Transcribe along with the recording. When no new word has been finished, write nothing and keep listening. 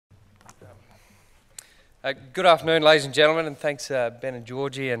Good afternoon, ladies and gentlemen, and thanks Ben and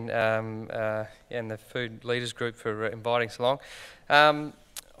Georgie and the Food Leaders Group for inviting us along.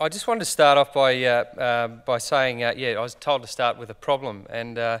 I just wanted to start off by saying, I was told to start with a problem,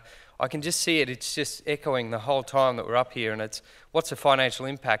 and I can just see it. It's just echoing the whole time that we're up here, and it's what's the financial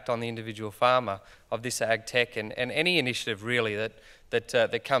impact on the individual farmer of this AgTech and any initiative really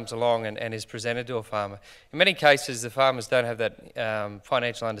that comes along and is presented to a farmer. In many cases, the farmers don't have that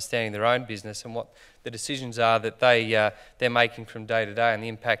financial understanding of their own business and what the decisions are that they're making from day to day and the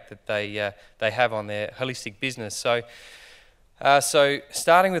impact that they have on their holistic business. So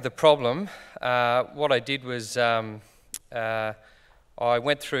starting with the problem, what I did was I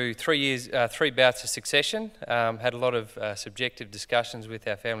went through 3 bouts of succession, had a lot of subjective discussions with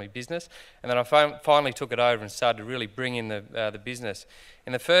our family business, and then I finally took it over and started to really bring in the business.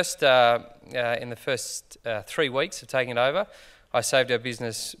 In the first 3 weeks of taking it over, I saved our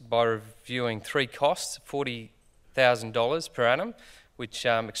business by reviewing 3 costs, $40,000 per annum, which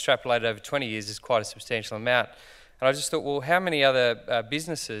extrapolated over 20 years is quite a substantial amount. And I just thought, well, how many other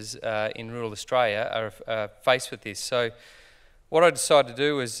businesses in rural Australia are faced with this? So what I decided to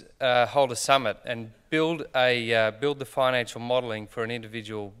do was hold a summit and build the financial modelling for an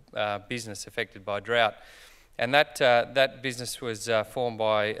individual business affected by drought. And that business was formed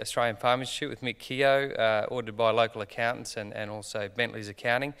by Australian Farm Institute with Mick Keogh, audited by local accountants and also Bentley's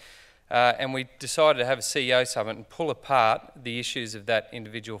Accounting. And we decided to have a CEO summit and pull apart the issues of that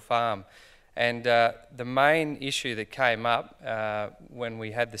individual farm. And the main issue that came up when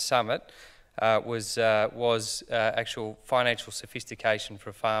we had the summit was actual financial sophistication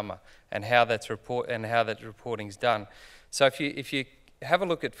for a farmer and how that reporting's done. So if you have a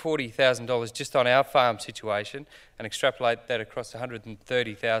look at $40,000 just on our farm situation and extrapolate that across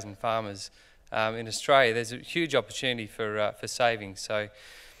 130,000 farmers in Australia, there's a huge opportunity for savings. So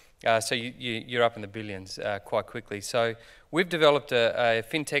you're up in the billions quite quickly. So we've developed a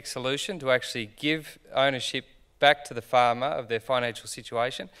fintech solution to actually give ownership back to the farmer of their financial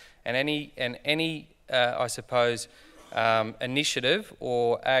situation, and any I suppose initiative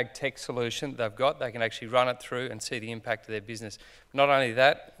or AgTech solution they've got, they can actually run it through and see the impact of their business. Not only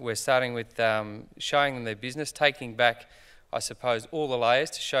that, we're starting with showing them their business, taking back, I suppose, all the layers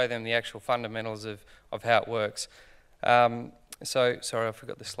to show them the actual fundamentals of how it works. So, sorry, I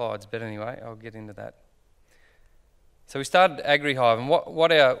forgot the slides, but anyway, I'll get into that. So we started Agrihive, and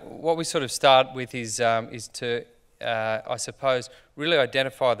what we sort of start with is to, I suppose, really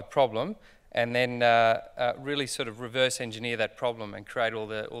identify the problem and then really sort of reverse engineer that problem and create all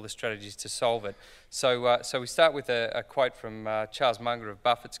the strategies to solve it. So we start with a quote from Charles Munger of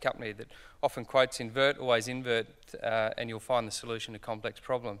Buffett's company that often quotes, "Invert, always invert, and you'll find the solution to complex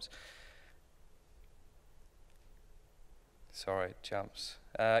problems." Sorry, it jumps.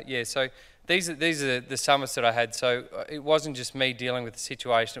 So these are the summits that I had. So it wasn't just me dealing with the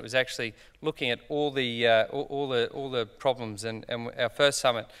situation; it was actually looking at all the problems. And our first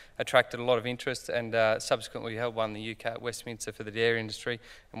summit attracted a lot of interest, and subsequently we held one in the UK at Westminster for the dairy industry,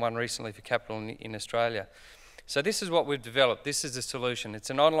 and one recently for Capital in Australia. So this is what we've developed. This is the solution. It's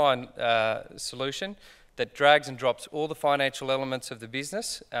an online solution that drags and drops all the financial elements of the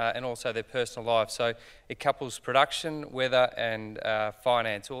business and also their personal life. So it couples production, weather and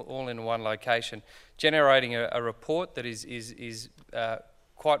finance all in one location, generating a report that is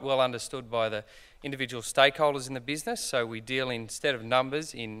quite well understood by the individual stakeholders in the business. So we deal, instead of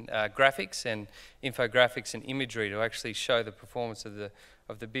numbers, in graphics and infographics and imagery to actually show the performance of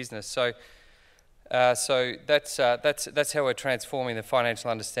the business. So that's how we're transforming the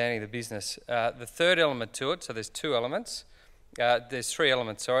financial understanding of the business. The third element to it, so there's 2 elements. There's 3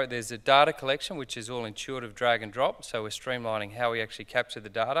 elements, sorry. There's a data collection, which is all intuitive drag and drop, so we're streamlining how we actually capture the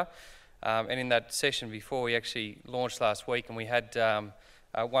data. And in that session before we actually launched last week, and we had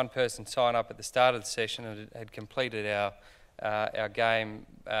one person sign up at the start of the session and had completed our game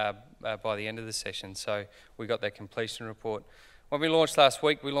by the end of the session, so we got that completion report. When we launched last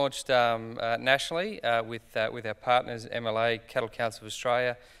week, we launched nationally with our partners, MLA, Cattle Council of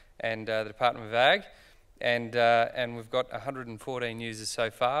Australia and the Department of Ag, and we've got 114 users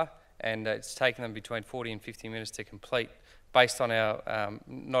so far, and it's taken them between 40 and 50 minutes to complete, based on our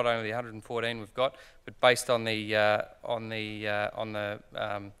not only the 114 we've got, but based on the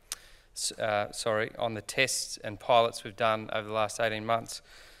tests and pilots we've done over the last 18 months.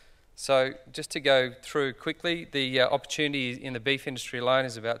 So just to go through quickly, the opportunity in the beef industry alone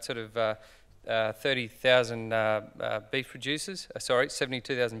is about sort of 30,000 beef producers,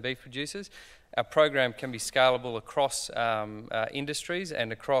 72,000 beef producers. Our program can be scalable across industries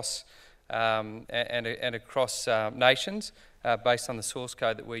and across nations, based on the source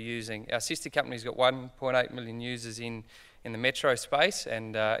code that we're using. Our sister company's got 1.8 million users in the metro space,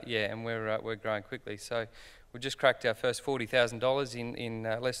 and and we're growing quickly. So we've just cracked our first $40,000 in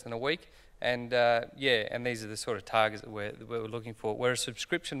less than a week, and and these are the sort of targets that we're looking for. We're a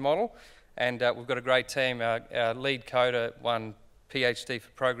subscription model, and we've got a great team. Our lead coder won PhD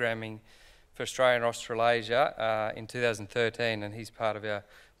for programming for Australia and Australasia in 2013, and he's part of our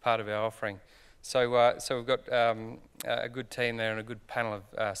offering. So we've got a good team there and a good panel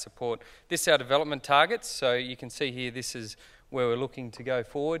of support. This is our development targets. So you can see here, this is where we're looking to go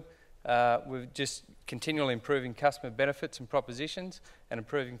forward. We're just continually improving customer benefits and propositions and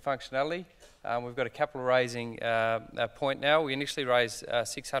improving functionality. We've got a capital raising point now. We initially raised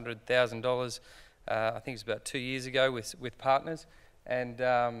 $600,000, I think it's about 2 years ago with partners. And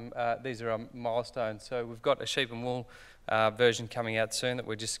these are our milestones. So we've got a sheep and wool version coming out soon that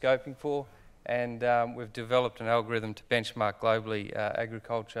we're just scoping for. And we've developed an algorithm to benchmark globally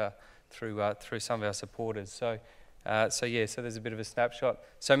agriculture through some of our supporters. So there's a bit of a snapshot.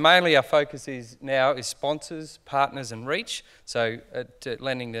 So mainly our focus is sponsors, partners, and reach. So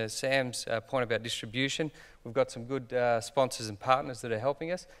lending to Sam's point about distribution, we've got some good sponsors and partners that are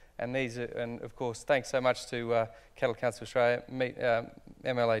helping us. And and of course, thanks so much to Cattle Council Australia,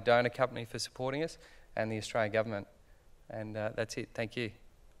 MLA Donor Company for supporting us, and the Australian Government. And that's it. Thank you.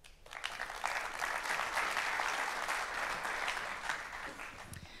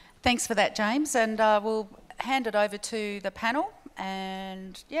 Thanks for that, James, and we'll hand it over to the panel.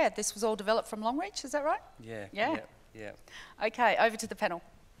 And yeah, this was all developed from Longreach, is that right? Yeah. Okay, over to the panel.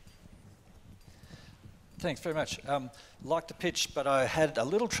 Thanks very much. Like to pitch, but I had a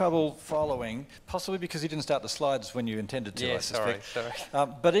little trouble following, possibly because you didn't start the slides when you intended to, I suspect. Sorry.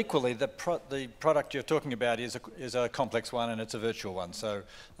 But equally, the product you're talking about is a complex one, and it's a virtual one. So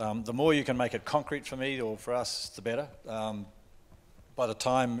the more you can make it concrete for me or for us, the better. By the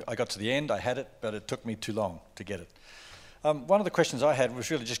time I got to the end, I had it, but it took me too long to get it. One of the questions I had was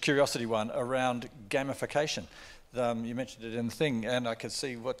really just curiosity one around gamification. You mentioned it in the thing, and I could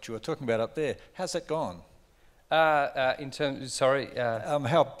see what you were talking about up there. How's that gone? In terms, sorry?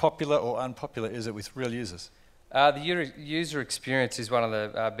 How popular or unpopular is it with real users? The user experience is one of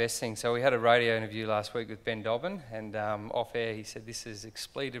the best things. So we had a radio interview last week with Ben Dobbin, and off air he said this is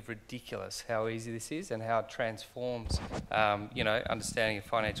expletive ridiculous how easy this is and how it transforms, understanding of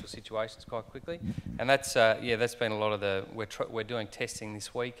financial situations quite quickly. And that's been a lot of the we're doing testing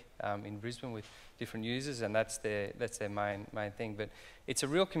this week in Brisbane with different users, and that's their main thing. But it's a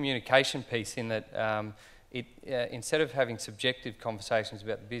real communication piece in that. Instead of having subjective conversations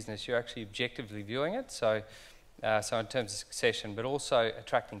about the business, you're actually objectively viewing it. So in terms of succession, but also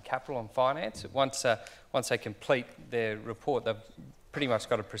attracting capital and finance. Once they complete their report, they've pretty much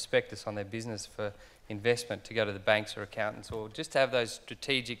got a prospectus on their business for investment to go to the banks or accountants, or just to have those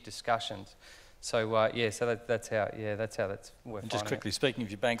strategic discussions. So that's how we're. And just quickly, speaking of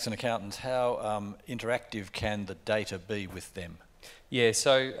your banks and accountants, how interactive can the data be with them? Yeah,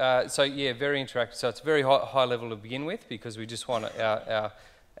 so very interactive. So it's very high level to begin with, because we just want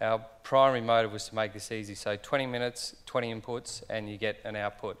our primary motive was to make this easy. So 20 minutes, 20 inputs, and you get an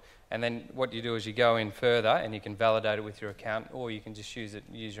output. And then what you do is you go in further and you can validate it with your accountant, or you can just use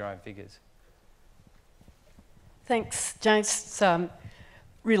your own figures. Thanks, James. It's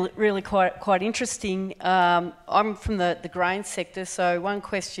really quite interesting. I'm from the grain sector, so one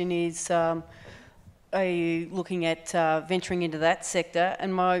question is, are you looking at venturing into that sector?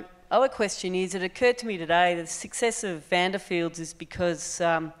 And my other question is, it occurred to me today that the success of Vanderfields is because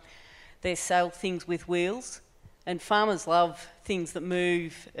they sell things with wheels, and farmers love things that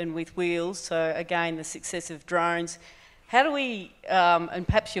move and with wheels. So again, the success of drones. How do we, and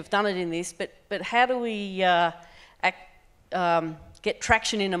perhaps you've done it in this, but how do we get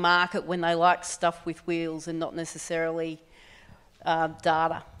traction in a market when they like stuff with wheels and not necessarily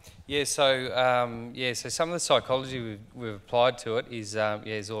data? Yeah, so some of the psychology we've applied to it is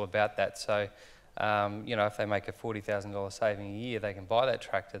all about that. So, if they make a $40,000 saving a year, they can buy that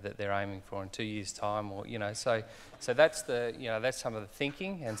tractor that they're aiming for in 2 years' time, or so that's that's some of the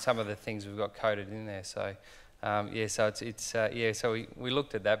thinking and some of the things we've got coded in there. So, so we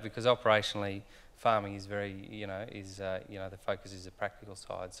looked at that because operationally farming is very the focus is the practical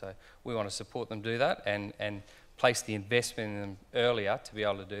side. So we want to support them do that and place the investment in them earlier to be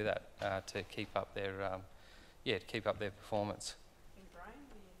able to do that, to keep up their performance. Brian,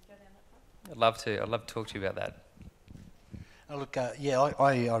 will you go down that front? I'd love to talk to you about that. Look, I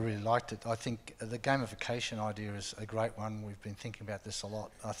really liked it. I think the gamification idea is a great one. We've been thinking about this a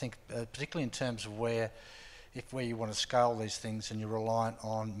lot. I think particularly in terms of where you want to scale these things and you're reliant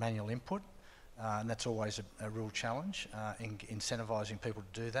on manual input, and that's always a real challenge in incentivising people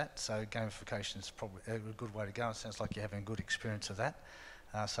to do that. So gamification is probably a good way to go. It sounds like you're having a good experience of that.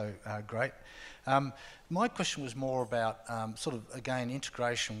 Great. My question was more about sort of, again,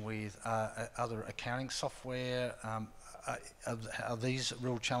 integration with other accounting software. Are these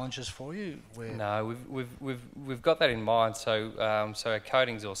real challenges for you? No, we've got that in mind. So our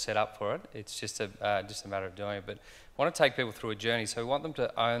coding's all set up for it. It's just a matter of doing it. But I want to take people through a journey. So we want them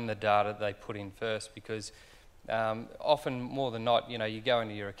to own the data they put in first, because often, more than not, you go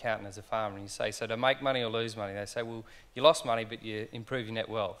into your accountant as a farmer and you say, so to make money or lose money, they say, well, you lost money, but you improve your net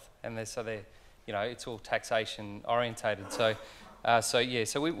wealth, and they're it's all taxation orientated. So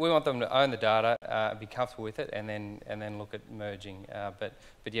we want them to own the data, be comfortable with it, and then look at merging. But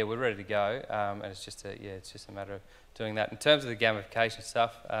yeah, we're ready to go, and it's just a matter of doing that. In terms of the gamification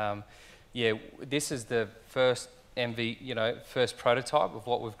stuff, this is the first first prototype of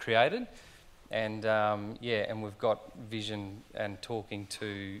what we've created. And and we've got vision and talking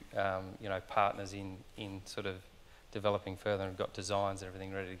to partners in sort of developing further, and we've got designs and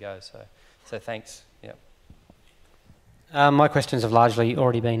everything ready to go. So thanks. Yeah. My questions have largely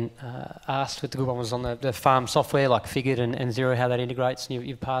already been asked. With the good one was on the farm software like Figured and Xero, how that integrates, and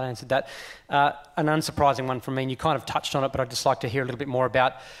you've part answered that. An unsurprising one from me, and you kind of touched on it, but I'd just like to hear a little bit more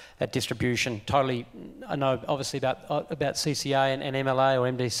about that distribution. Totally, I know obviously about CCA and MLA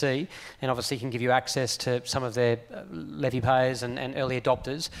or MDC, and obviously can give you access to some of their levy payers and early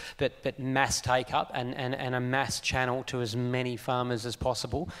adopters, but mass take up and a mass channel to as many farmers as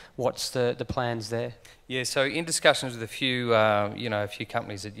possible. What's the plans there? Yeah, so in discussions with a few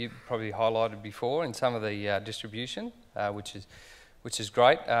companies that you've probably highlighted before in some of the distribution, which is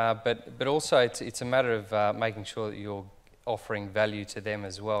great, but also it's a matter of making sure that you're offering value to them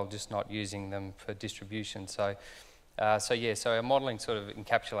as well, just not using them for distribution. So our modelling sort of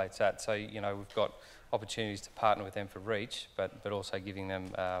encapsulates that. So we've got opportunities to partner with them for reach, but also giving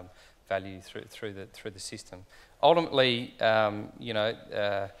them value through the system. Ultimately,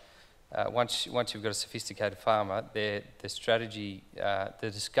 once you've got a sophisticated farmer, the strategy, the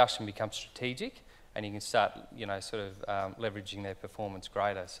discussion becomes strategic, and you can start leveraging their performance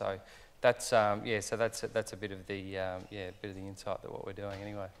greater. So that's a bit of the insight that what we're doing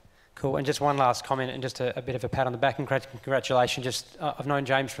anyway. Cool. And just one last comment, and just a bit of a pat on the back and congratulations. I've known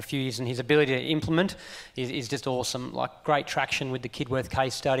James for a few years, and his ability to implement is just awesome. Like, great traction with the Kidworth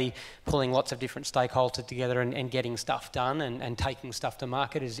case study, pulling lots of different stakeholders together and getting stuff done and taking stuff to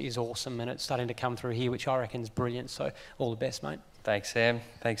market is awesome, and it's starting to come through here, which I reckon is brilliant. So all the best, mate. Thanks, Sam.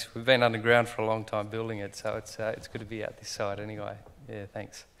 Thanks. We've been underground for a long time building it, so it's good to be out this side anyway. Yeah,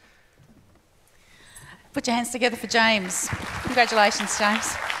 thanks. Put your hands together for James. Congratulations,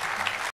 James.